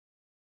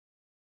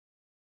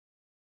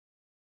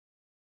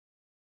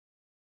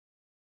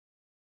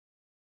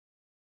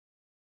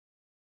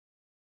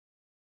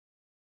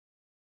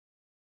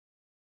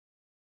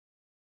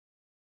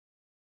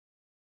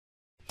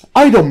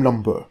Item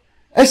Number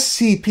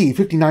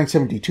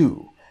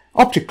SCP-5972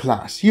 Object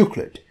Class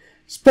Euclid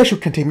Special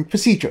Containment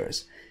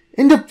Procedures.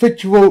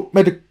 Individual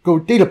medical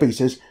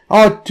databases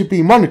are to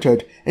be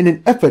monitored in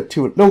an effort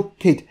to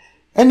locate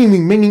any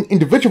remaining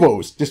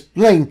individuals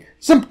displaying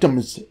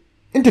symptoms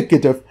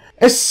indicative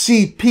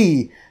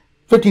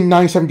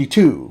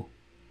SCP-5972.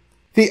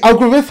 The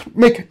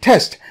algorithmic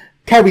test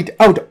carried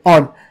out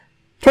on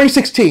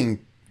 2016,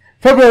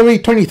 February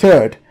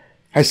 23rd,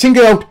 has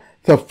singled out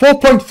the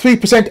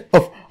 4.3%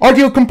 of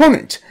audio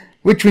components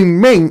which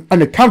remain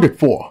unaccounted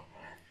for.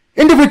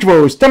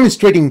 Individuals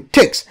demonstrating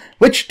tics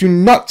which do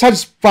not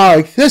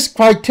satisfy this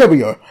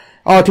criteria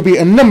are to be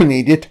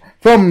eliminated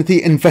from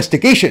the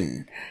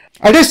investigation.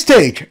 At this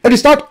stage, it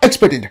is not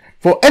expected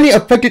for any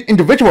affected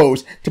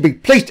individuals to be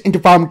placed into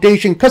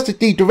Foundation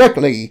custody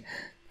directly.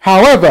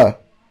 However,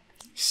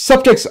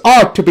 subjects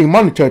are to be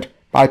monitored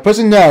by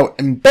personnel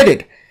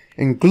embedded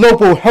in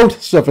Global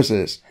Health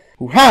Services,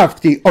 who have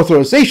the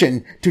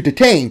authorization to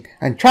detain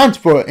and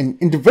transfer an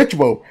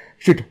individual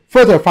should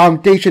further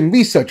Foundation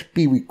research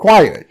be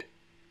required.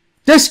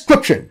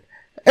 Description: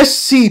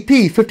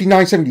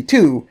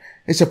 SCP-5972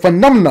 is a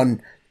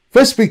phenomenon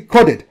first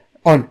recorded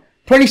on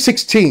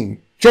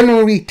 2016,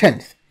 January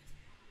 10th.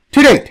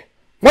 To date,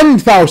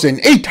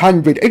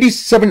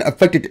 1,887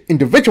 affected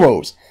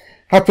individuals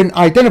have been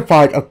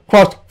identified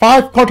across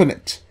 5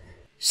 continents.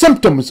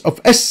 Symptoms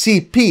of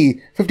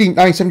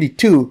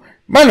SCP-5972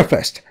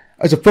 manifest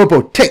as a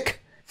verbal tic.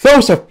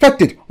 Those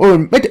affected will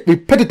emit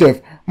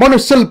repetitive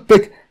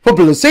monosyllabic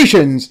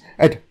verbalizations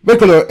at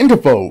regular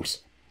intervals,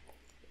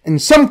 in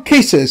some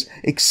cases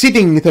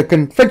exceeding the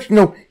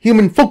conventional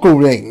human vocal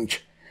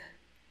range.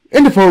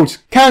 Intervals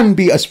can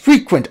be as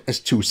frequent as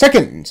 2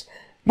 seconds,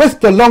 with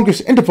the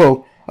longest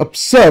interval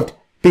observed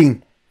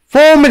being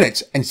 4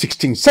 minutes and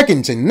 16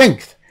 seconds in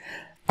length.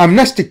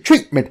 Amnestic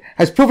treatment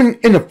has proven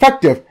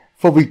ineffective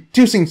for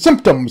reducing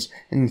symptoms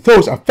in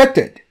those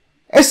affected.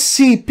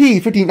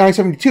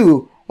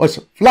 SCP-5972 was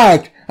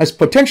flagged as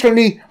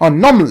potentially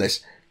anomalous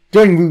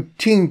during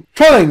routine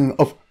trawling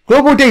of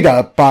global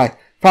data by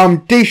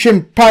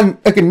Foundation pattern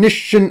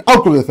recognition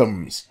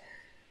algorithms.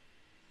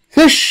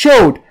 This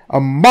showed a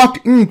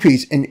marked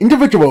increase in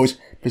individuals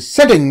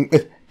presenting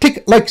with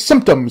tic-like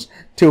symptoms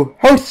to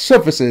health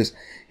services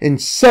in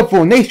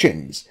several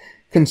nations,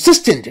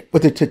 consistent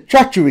with the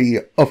trajectory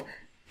of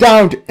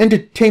downed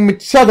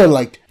entertainment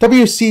satellite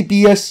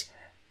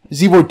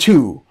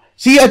WCBS-02.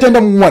 See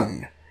Addendum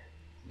 1.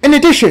 In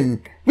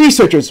addition,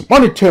 researchers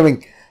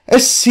monitoring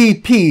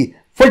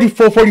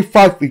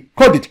SCP-4445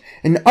 recorded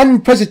an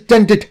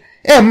unprecedented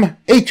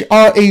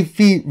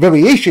MHRAV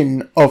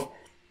variation of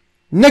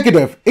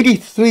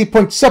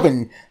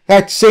 -83.7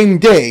 that same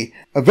day,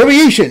 a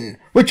variation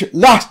which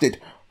lasted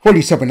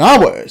 47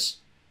 hours.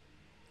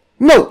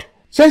 Note: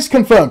 since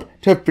confirmed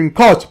to have been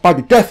caused by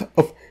the death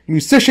of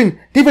musician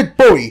David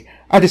Bowie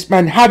at his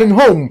Manhattan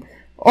home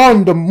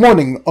on the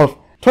morning of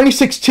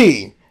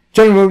 2016,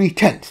 January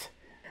 10th.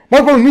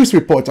 Multiple news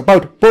reports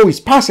about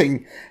Bowie's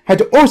passing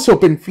had also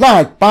been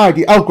flagged by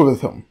the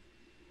algorithm.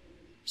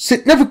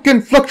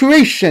 Significant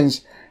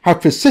fluctuations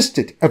have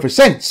persisted ever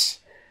since.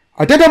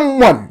 Addendum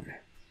 1.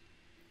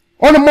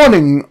 On the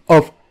morning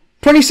of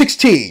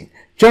 2016,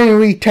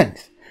 January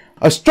 10th,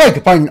 a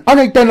strike by an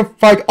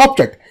unidentified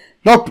object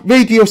knocked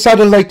radio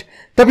satellite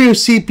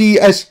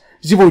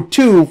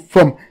WCBS-02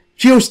 from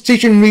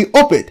geostationary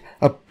orbit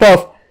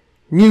above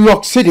New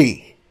York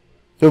City.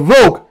 The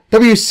rogue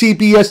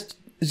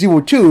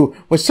WCBS-02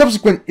 was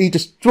subsequently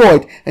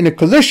destroyed in a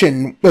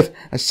collision with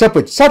a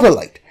separate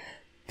satellite.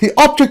 The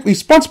object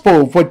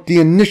responsible for the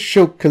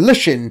initial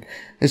collision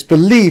is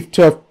believed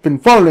to have been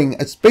following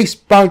a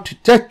space-bound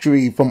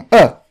trajectory from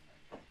Earth.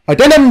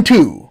 Addendum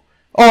 2.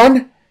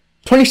 On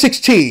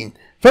 2016,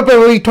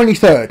 February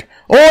 23rd,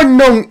 all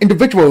known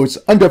individuals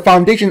under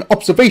Foundation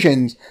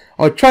observations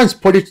are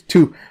transported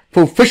to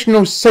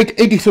Professional Site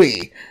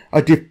 83,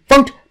 a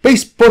defunct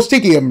baseball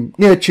stadium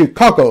near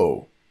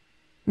Chicago.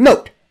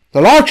 Note: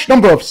 the large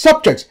number of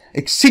subjects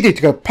exceeded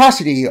the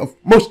capacity of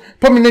most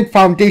permanent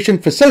Foundation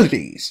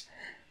facilities.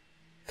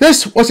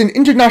 This was an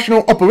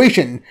international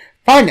operation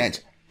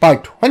financed by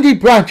 20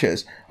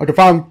 branches of the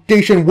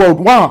Foundation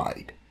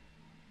worldwide.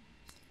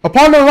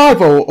 Upon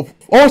arrival of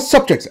all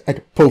subjects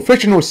at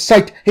Professional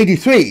Site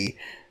 83,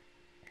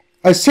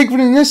 a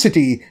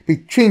synchronicity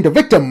between the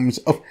victims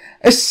of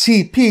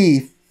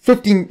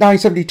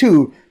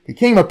SCP-5972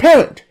 became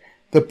apparent.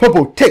 The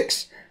purple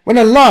tics, when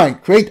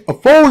aligned, create a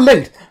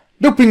full-length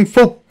looping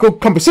vocal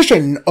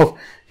composition of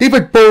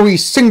David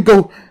Bowie's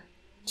single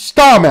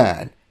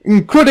Starman,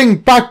 including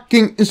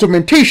backing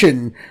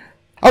instrumentation.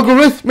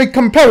 Algorithmic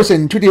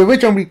comparison to the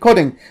original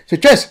recording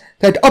suggests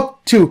that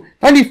up to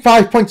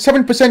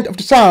 95.7% of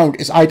the sound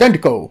is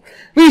identical.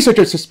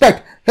 Researchers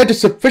suspect that a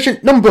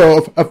sufficient number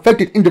of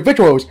affected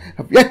individuals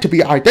have yet to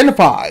be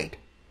identified.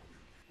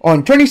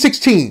 On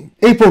 2016,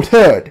 April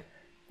 3rd,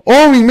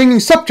 all remaining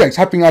subjects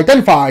have been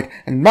identified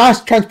and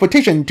mass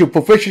transportation to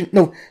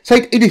Professional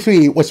Site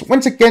 83 was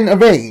once again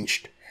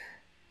arranged.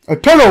 A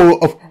total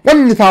of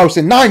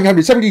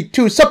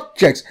 1,972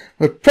 subjects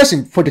were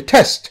present for the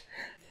test.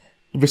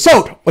 The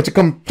result was a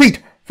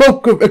complete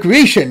vocal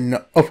recreation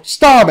of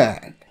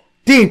Starman,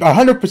 deemed a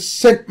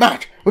 100%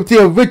 match with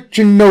the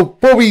original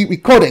Boogie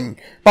recording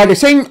by the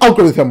same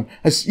algorithm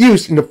as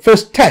used in the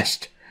first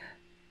test.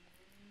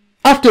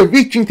 After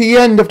reaching the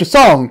end of the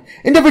song,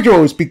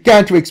 individuals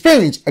began to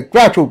experience a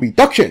gradual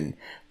reduction,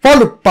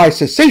 followed by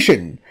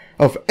cessation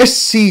of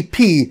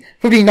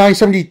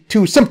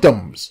SCP-5972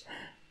 symptoms.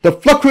 The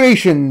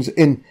fluctuations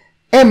in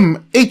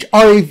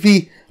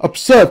MHRAV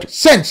observed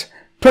since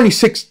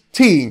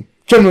 2016,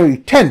 January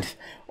 10th,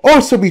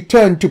 also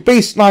returned to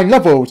baseline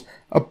levels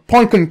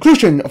upon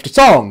conclusion of the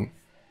song.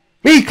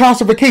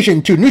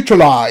 Reclassification to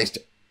neutralized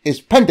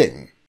is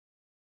pending.